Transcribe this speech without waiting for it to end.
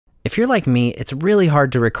If you're like me, it's really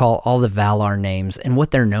hard to recall all the Valar names and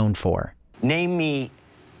what they're known for. Name me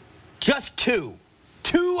just two.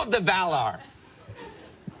 Two of the Valar.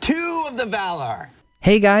 Two of the Valar.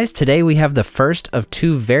 Hey guys, today we have the first of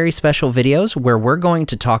two very special videos where we're going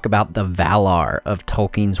to talk about the Valar of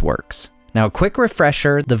Tolkien's works. Now, a quick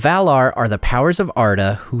refresher, the Valar are the powers of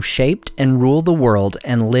Arda who shaped and rule the world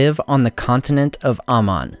and live on the continent of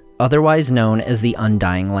Aman, otherwise known as the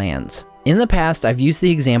Undying Lands. In the past, I've used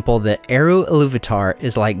the example that Eru Ilúvatar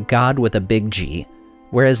is like God with a big G,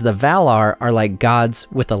 whereas the Valar are like gods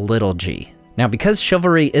with a little g. Now, because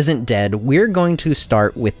chivalry isn't dead, we're going to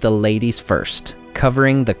start with the ladies first,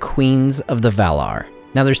 covering the queens of the Valar.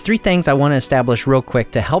 Now, there's three things I want to establish real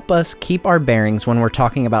quick to help us keep our bearings when we're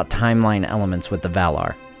talking about timeline elements with the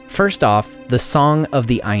Valar. First off, the Song of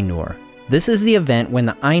the Ainur. This is the event when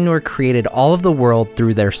the Ainur created all of the world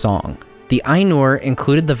through their song. The Ainur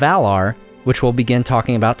included the Valar, which we'll begin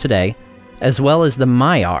talking about today, as well as the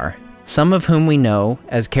Maiar, some of whom we know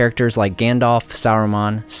as characters like Gandalf,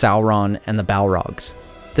 Saruman, Sauron, and the Balrogs.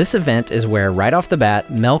 This event is where, right off the bat,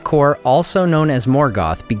 Melkor, also known as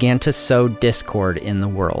Morgoth, began to sow discord in the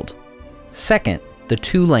world. Second, the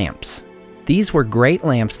two lamps. These were great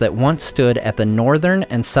lamps that once stood at the northern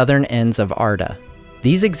and southern ends of Arda.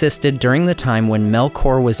 These existed during the time when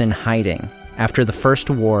Melkor was in hiding, after the first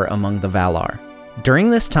war among the Valar.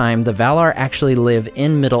 During this time, the Valar actually live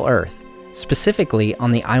in Middle-earth, specifically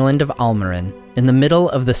on the island of Almarin, in the middle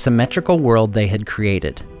of the symmetrical world they had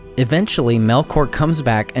created. Eventually, Melkor comes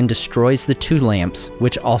back and destroys the two lamps,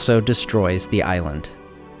 which also destroys the island.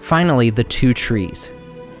 Finally, the two trees.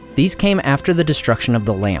 These came after the destruction of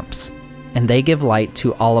the lamps, and they give light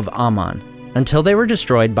to all of Aman, until they were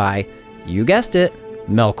destroyed by, you guessed it,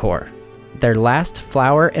 Melkor. Their last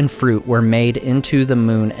flower and fruit were made into the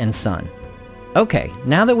moon and sun. Okay,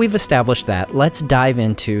 now that we've established that, let's dive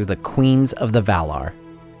into the queens of the Valar.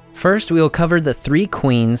 First, we will cover the three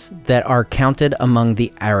queens that are counted among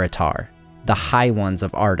the Aratar, the high ones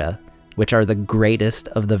of Arda, which are the greatest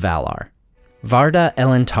of the Valar. Varda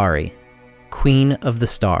Elentári, Queen of the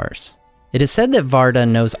Stars. It is said that Varda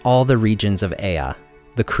knows all the regions of Ea,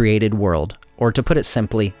 the created world, or to put it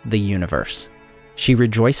simply, the universe. She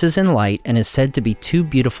rejoices in light and is said to be too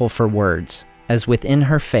beautiful for words, as within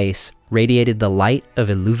her face radiated the light of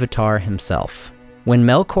Ilúvatar himself. When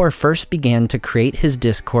Melkor first began to create his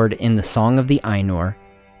discord in the Song of the Ainur,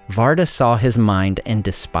 Varda saw his mind and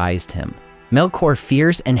despised him. Melkor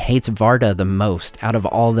fears and hates Varda the most out of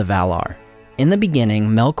all the Valar. In the beginning,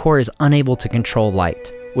 Melkor is unable to control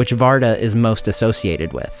light, which Varda is most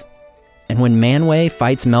associated with. And when Manwë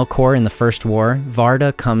fights Melkor in the First War,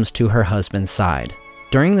 Varda comes to her husband's side.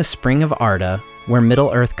 During the Spring of Arda, where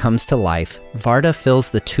Middle-earth comes to life, Varda fills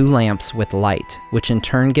the two lamps with light, which in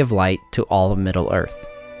turn give light to all of Middle-earth.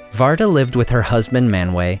 Varda lived with her husband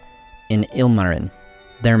Manwë in Ilmarin,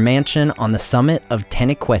 their mansion on the summit of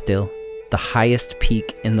Taniquetil, the highest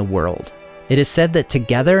peak in the world. It is said that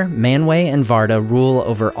together, Manwë and Varda rule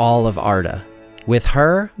over all of Arda. With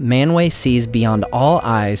her, Manwë sees beyond all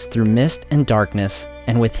eyes through mist and darkness,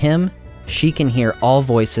 and with him, she can hear all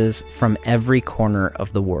voices from every corner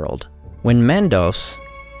of the world. When Mandos,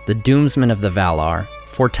 the doomsman of the Valar,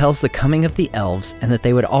 foretells the coming of the elves and that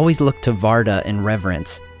they would always look to Varda in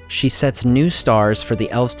reverence, she sets new stars for the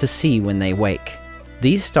elves to see when they wake.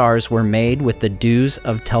 These stars were made with the dews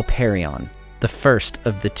of Telperion, the first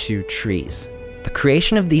of the two trees. The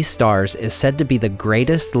creation of these stars is said to be the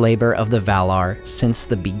greatest labor of the Valar since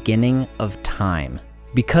the beginning of time.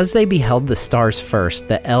 Because they beheld the stars first,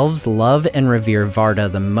 the elves love and revere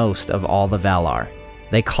Varda the most of all the Valar.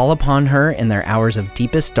 They call upon her in their hours of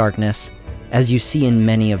deepest darkness, as you see in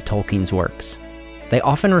many of Tolkien's works. They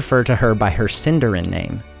often refer to her by her Sindarin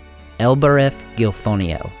name, Elbereth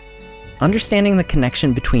Gilthoniel. Understanding the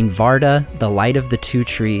connection between Varda, the light of the two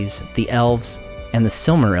trees, the elves, and the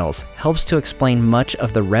Silmarils helps to explain much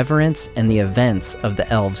of the reverence and the events of the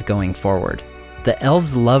elves going forward. The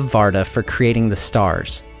elves love Varda for creating the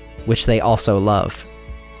stars, which they also love.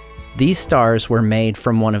 These stars were made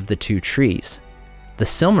from one of the two trees. The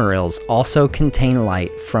Silmarils also contain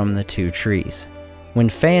light from the two trees. When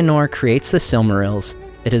Feanor creates the Silmarils,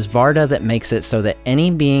 it is Varda that makes it so that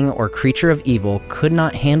any being or creature of evil could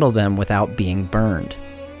not handle them without being burned.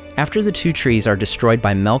 After the two trees are destroyed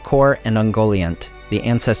by Melkor and Ungoliant, the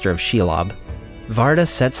ancestor of Shelob, Varda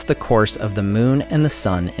sets the course of the moon and the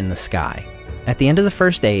sun in the sky. At the end of the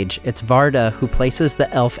First Age, it's Varda who places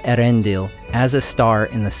the elf Earendil as a star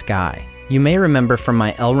in the sky. You may remember from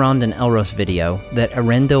my Elrond and Elros video that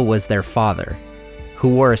Earendil was their father, who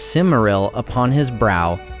wore a Silmaril upon his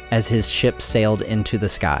brow as his ship sailed into the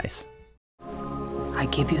skies. I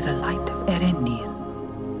give you the light of Earendil,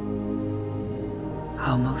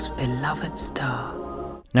 our most beloved star.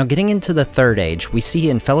 Now getting into the Third Age, we see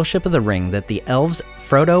in Fellowship of the Ring that the elves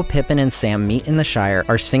Frodo, Pippin, and Sam meet in the Shire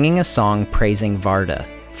are singing a song praising Varda.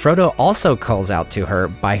 Frodo also calls out to her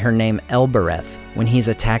by her name Elbereth when he's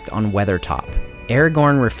attacked on Weathertop.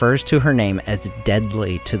 Aragorn refers to her name as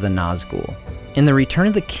deadly to the Nazgul. In The Return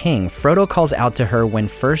of the King, Frodo calls out to her when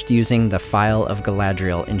first using the Phial of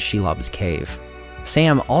Galadriel in Shelob's cave.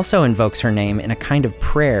 Sam also invokes her name in a kind of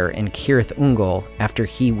prayer in Cirith Ungol after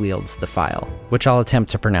he wields the phial, which I'll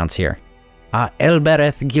attempt to pronounce here. A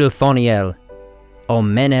Elbereth Gilthoniel, o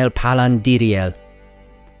Menel Palandiriel,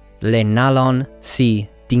 le nalon si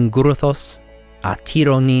dingurthos, a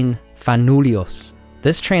tironin fanulios.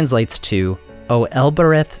 This translates to, O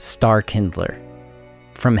Elbereth Star-Kindler,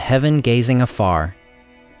 from heaven gazing afar,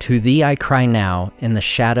 to thee I cry now in the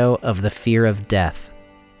shadow of the fear of death.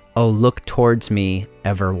 O look towards me,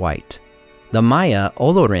 ever white. The Maya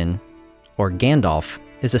Olorin, or Gandalf,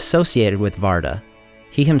 is associated with Varda.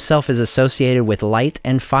 He himself is associated with light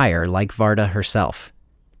and fire like Varda herself,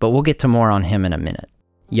 but we'll get to more on him in a minute.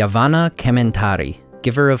 Yavanna Kementári,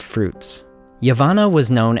 giver of fruits. Yavanna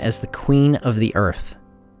was known as the Queen of the Earth.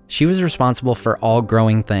 She was responsible for all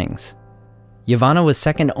growing things. Yavanna was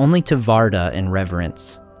second only to Varda in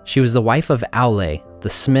reverence. She was the wife of Aulë, the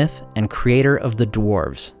smith and creator of the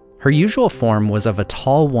dwarves. Her usual form was of a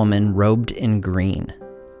tall woman robed in green.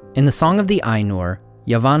 In the Song of the Ainur,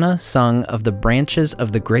 Yavanna sung of the branches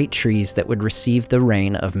of the great trees that would receive the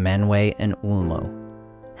rain of Manwë and Ulmo.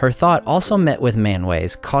 Her thought also met with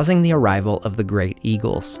Manwë's, causing the arrival of the great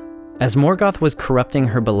eagles. As Morgoth was corrupting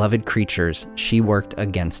her beloved creatures, she worked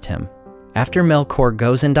against him. After Melkor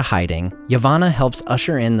goes into hiding, Yavanna helps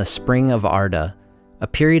usher in the Spring of Arda, a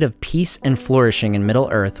period of peace and flourishing in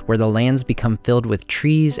Middle-earth where the lands become filled with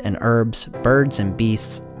trees and herbs, birds and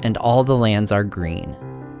beasts, and all the lands are green.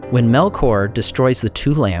 When Melkor destroys the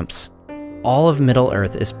two lamps, all of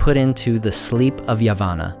Middle-earth is put into the sleep of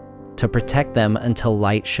Yavanna to protect them until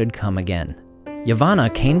light should come again.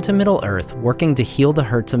 Yavanna came to Middle-earth working to heal the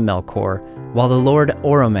hurts of Melkor, while the Lord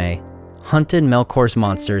Oromë hunted Melkor's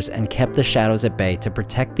monsters and kept the shadows at bay to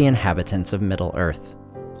protect the inhabitants of Middle-earth.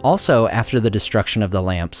 Also, after the destruction of the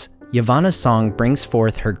lamps, Yavanna's song brings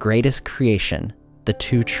forth her greatest creation, the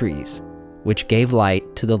two trees, which gave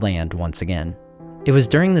light to the land once again. It was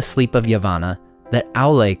during the sleep of Yavanna that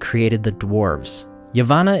Aulë created the dwarves.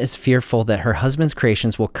 Yavanna is fearful that her husband's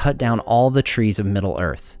creations will cut down all the trees of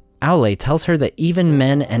Middle-earth. Aulë tells her that even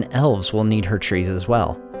men and elves will need her trees as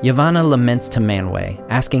well. Yavanna laments to Manwë,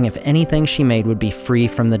 asking if anything she made would be free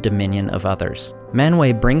from the dominion of others.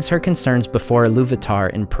 Manwë brings her concerns before Ilúvatar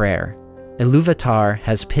in prayer. Ilúvatar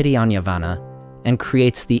has pity on Yavanna and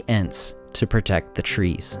creates the Ents to protect the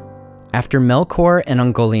trees. After Melkor and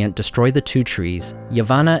Ungoliant destroy the two trees,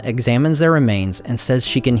 Yavanna examines their remains and says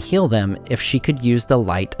she can heal them if she could use the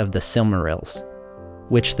light of the Silmarils,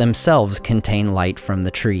 which themselves contain light from the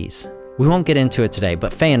trees. We won't get into it today,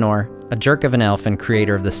 but Feanor, a jerk of an elf and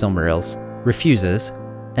creator of the Silmarils, refuses,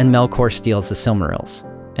 and Melkor steals the Silmarils,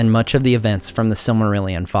 and much of the events from the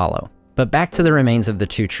Silmarillion follow. But back to the remains of the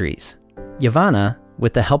two trees. Yavanna,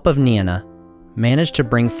 with the help of Nienna, managed to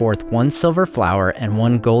bring forth one silver flower and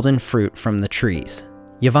one golden fruit from the trees.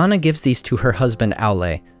 Yavanna gives these to her husband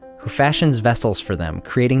Aulë, who fashions vessels for them,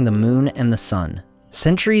 creating the moon and the sun.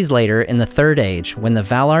 Centuries later, in the Third Age, when the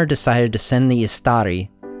Valar decided to send the Istari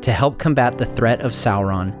to help combat the threat of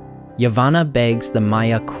Sauron, Yavanna begs the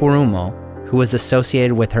Maya Kurumo, who was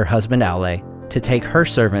associated with her husband Aulë, to take her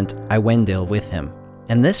servant Eärendil with him.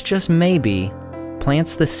 And this just maybe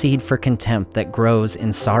plants the seed for contempt that grows in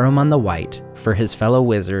Saruman the White for his fellow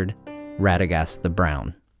wizard, Radagast the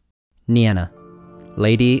Brown. Nienna,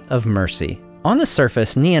 Lady of Mercy. On the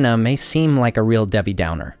surface, Nienna may seem like a real Debbie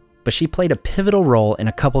Downer, but she played a pivotal role in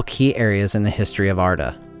a couple key areas in the history of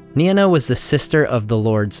Arda. Nienna was the sister of the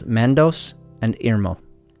lords Mandos and Irmo.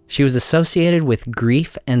 She was associated with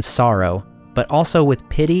grief and sorrow, but also with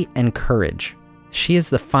pity and courage. She is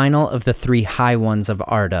the final of the three High Ones of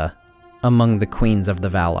Arda, among the queens of the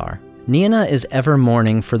Valar. Nienna is ever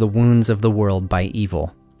mourning for the wounds of the world by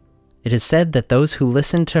evil. It is said that those who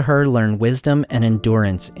listen to her learn wisdom and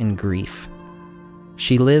endurance in grief.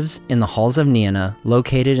 She lives in the halls of Nienna,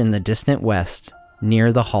 located in the distant west,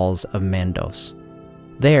 near the halls of Mandos.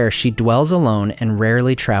 There, she dwells alone and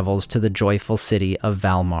rarely travels to the joyful city of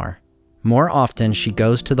Valmar. More often, she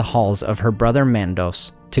goes to the halls of her brother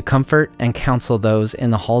Mandos to comfort and counsel those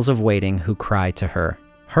in the halls of waiting who cry to her.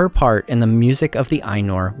 Her part in the music of the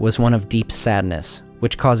Ainur was one of deep sadness,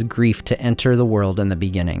 which caused grief to enter the world in the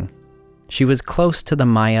beginning. She was close to the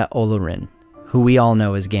Maya Olorin, who we all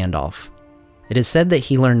know as Gandalf. It is said that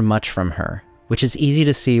he learned much from her, which is easy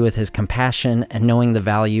to see with his compassion and knowing the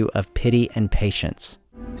value of pity and patience.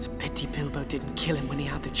 It's a pity Bilbo didn't kill him when he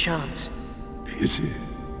had the chance. Pity?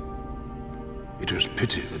 It was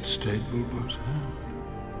pity that stayed Bilbo's hand.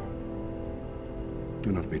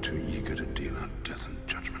 Do not be too eager to deal out death and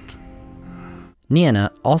judgment.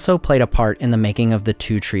 Nienna also played a part in the making of the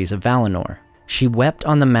Two Trees of Valinor. She wept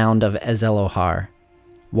on the mound of Ezelohar,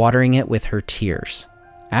 watering it with her tears.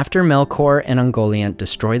 After Melkor and Ungoliant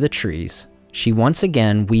destroy the trees, she once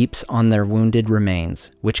again weeps on their wounded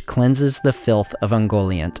remains, which cleanses the filth of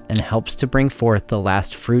Ungoliant and helps to bring forth the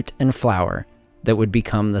last fruit and flower that would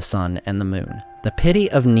become the sun and the moon. The pity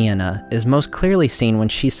of Nienna is most clearly seen when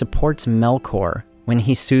she supports Melkor when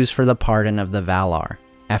he sues for the pardon of the Valar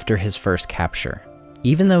after his first capture.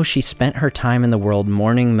 Even though she spent her time in the world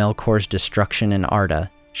mourning Melkor's destruction in Arda,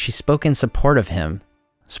 she spoke in support of him.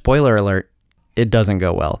 Spoiler alert, it doesn't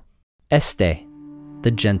go well. Este,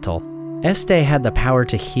 the Gentle. Este had the power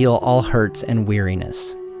to heal all hurts and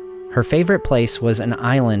weariness. Her favorite place was an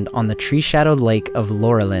island on the tree-shadowed lake of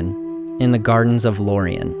Lorelin in the Gardens of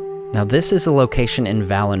Lorien. Now this is a location in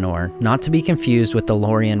Valinor, not to be confused with the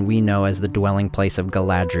Lorien we know as the dwelling place of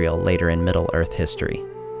Galadriel later in Middle-earth history.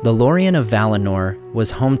 The Lorien of Valinor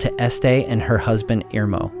was home to Este and her husband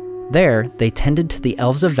Irmo. There, they tended to the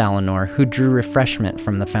elves of Valinor who drew refreshment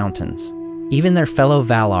from the fountains. Even their fellow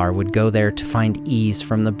Valar would go there to find ease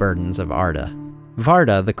from the burdens of Arda.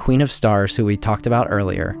 Varda, the Queen of Stars who we talked about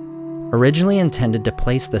earlier, originally intended to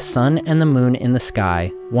place the sun and the moon in the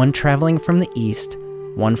sky, one traveling from the east,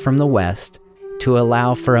 one from the west, to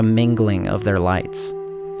allow for a mingling of their lights.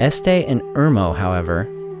 Este and Irmo, however,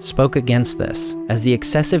 spoke against this, as the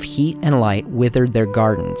excessive heat and light withered their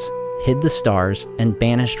gardens, hid the stars, and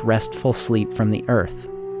banished restful sleep from the earth.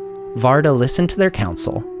 Varda listened to their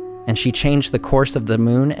counsel, and she changed the course of the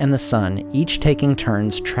moon and the sun, each taking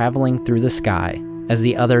turns traveling through the sky, as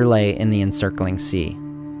the other lay in the encircling sea.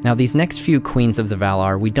 Now these next few queens of the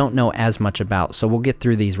Valar we don't know as much about, so we'll get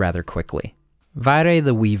through these rather quickly. Vaire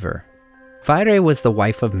the Weaver. Vaire was the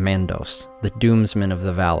wife of Mandos, the doomsman of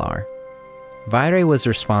the Valar. Vaire was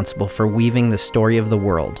responsible for weaving the story of the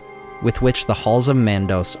world, with which the halls of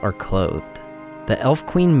Mandos are clothed. The elf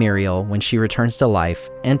queen Miriel, when she returns to life,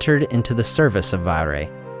 entered into the service of Vaire,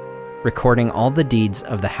 recording all the deeds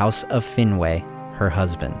of the House of Finwë, her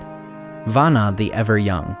husband. Vána the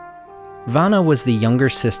Ever-young. Vána was the younger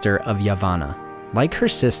sister of Yavanna. Like her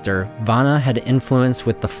sister, Vána had influence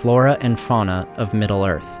with the flora and fauna of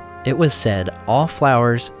Middle-earth. It was said, all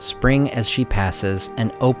flowers spring as she passes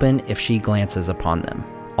and open if she glances upon them.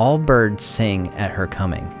 All birds sing at her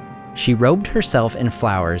coming. She robed herself in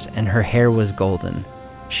flowers and her hair was golden.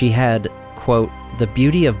 She had, quote, the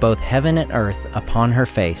beauty of both heaven and earth upon her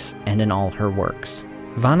face and in all her works.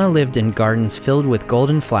 Vána lived in gardens filled with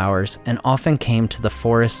golden flowers and often came to the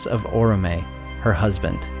forests of Oromë, her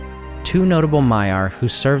husband. Two notable Maiar who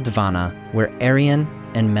served Vána were Arion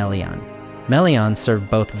and Melian. Melian served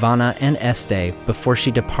both Vána and Este before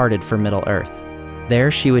she departed for Middle-earth.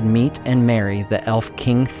 There she would meet and marry the elf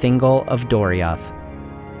king Thingol of Doriath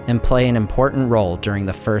and play an important role during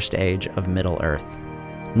the first age of Middle-earth.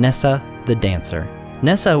 Nessa the Dancer.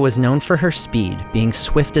 Nessa was known for her speed, being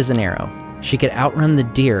swift as an arrow. She could outrun the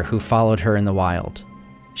deer who followed her in the wild.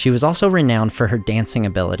 She was also renowned for her dancing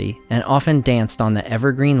ability and often danced on the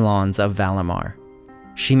evergreen lawns of Valimar.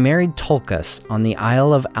 She married Tulkas on the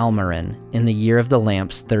Isle of Almarin in the year of the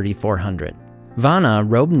lamps 3400. Vána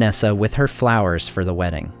robed Nessa with her flowers for the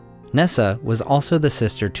wedding. Nessa was also the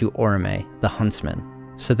sister to Oromë, the huntsman.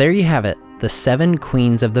 So there you have it, the 7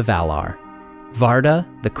 queens of the Valar. Varda,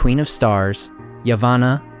 the Queen of Stars,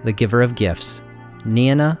 Yavanna, the Giver of Gifts,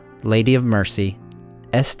 Nienna, Lady of Mercy,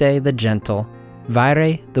 Este the Gentle,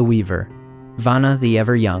 Vaire the Weaver, Vána the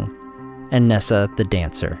Ever-young, and Nessa the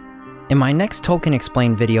Dancer. In my next Tolkien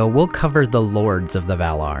Explained video, we'll cover the Lords of the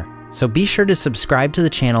Valar. So be sure to subscribe to the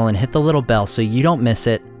channel and hit the little bell so you don't miss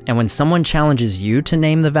it, and when someone challenges you to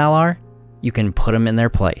name the Valar, you can put them in their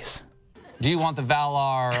place. Do you want the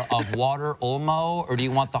Valar of water, Ulmo, or do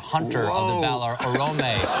you want the hunter of the Valar,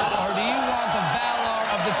 Oromë? Or do you want the Valar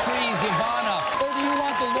of the trees, Yavanna? Or do you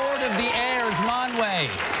want the Lord of the airs,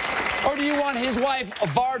 Manwë? Or do you want his wife,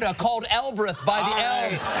 Varda, called Elbereth by the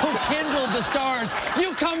elves, who kindled the stars?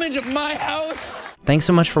 You come into my house? Thanks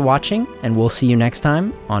so much for watching, and we'll see you next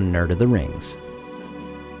time on Nerd of the Rings.